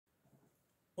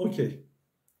Okay,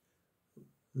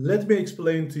 let me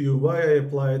explain to you why I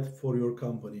applied for your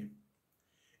company.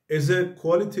 As a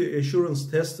quality assurance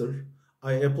tester,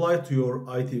 I applied to your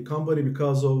IT company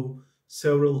because of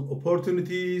several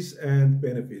opportunities and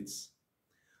benefits.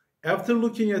 After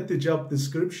looking at the job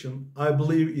description, I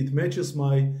believe it matches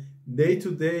my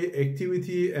day-to-day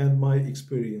activity and my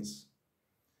experience.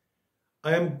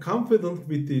 I am confident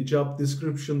with the job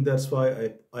description, that's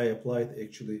why I applied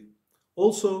actually.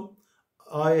 Also,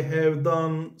 I have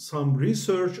done some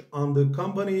research on the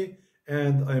company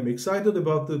and I'm excited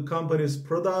about the company's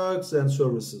products and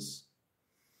services.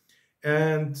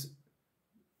 And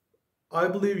I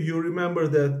believe you remember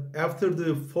that after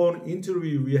the phone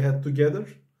interview we had together,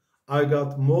 I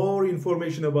got more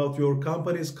information about your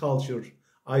company's culture.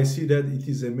 I see that it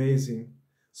is amazing.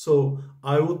 So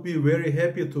I would be very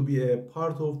happy to be a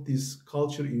part of this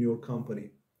culture in your company.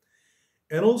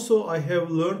 And also I have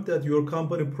learned that your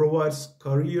company provides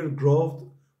career growth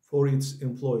for its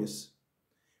employees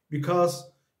because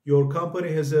your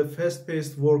company has a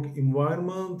fast-paced work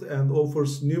environment and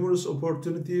offers numerous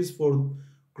opportunities for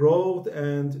growth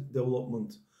and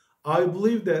development. I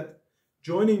believe that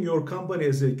joining your company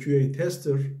as a QA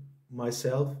tester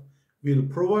myself will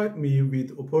provide me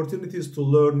with opportunities to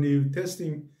learn new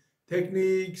testing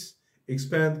techniques,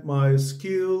 expand my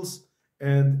skills,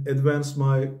 and advance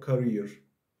my career.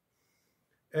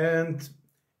 And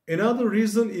another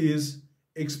reason is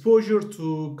exposure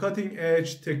to cutting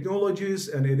edge technologies,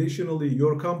 and additionally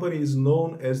your company is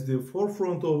known as the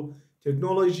forefront of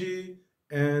technology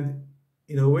and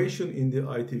innovation in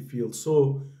the IT field.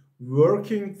 So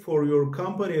working for your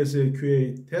company as a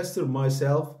QA tester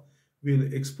myself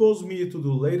will expose me to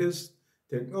the latest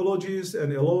technologies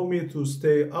and allow me to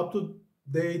stay up to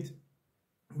date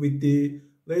with the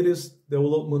latest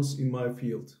developments in my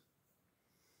field.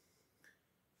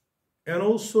 And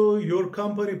also your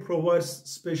company provides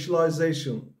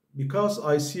specialization because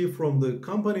I see from the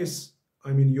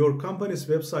your company's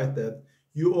website that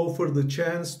you offer the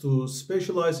chance to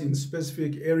specialize in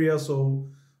specific areas of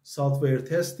software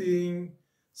testing,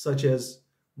 such as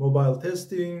mobile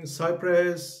testing,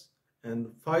 Cypress, and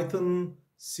Python,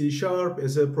 C#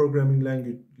 as a programming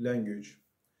language.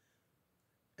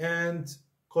 And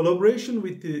collaboration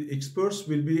with the experts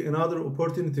will be another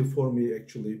opportunity for me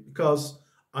actually, because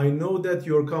I know that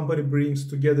your company brings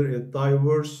together a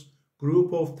diverse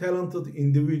group of talented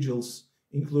individuals,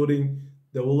 including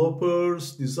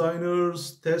developers,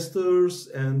 designers, testers,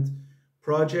 and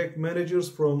project managers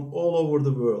from all over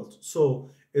the world. So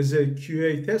as a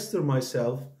QA tester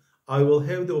myself, I will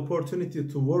have the opportunity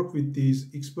to work with these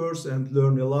experts and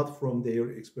learn a lot from their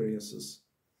experiences.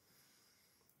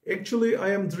 Actually,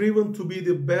 I am driven to be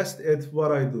the best at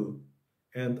what I do.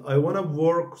 And I want to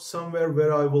work somewhere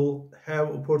where I will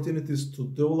have opportunities to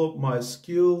develop my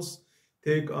skills,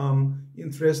 take on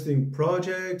interesting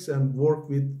projects, and work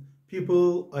with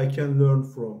people I can learn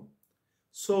from.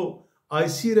 So I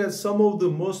see that some of the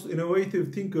most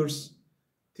innovative thinkers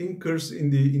in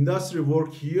the industry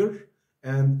work here,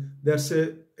 and that's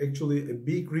actually a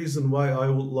big reason why I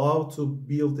would love to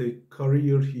build a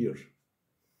career here.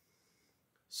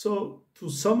 So to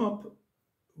sum up,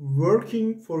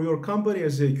 working for your company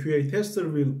as a QA tester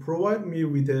will provide me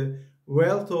with a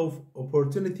wealth of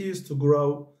opportunities to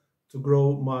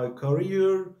grow my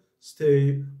career,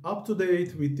 stay up to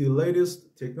date with the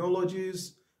latest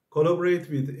technologies, collaborate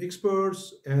with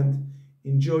experts, and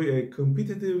enjoy a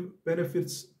competitive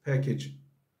benefits package.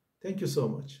 Thank you so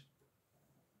much.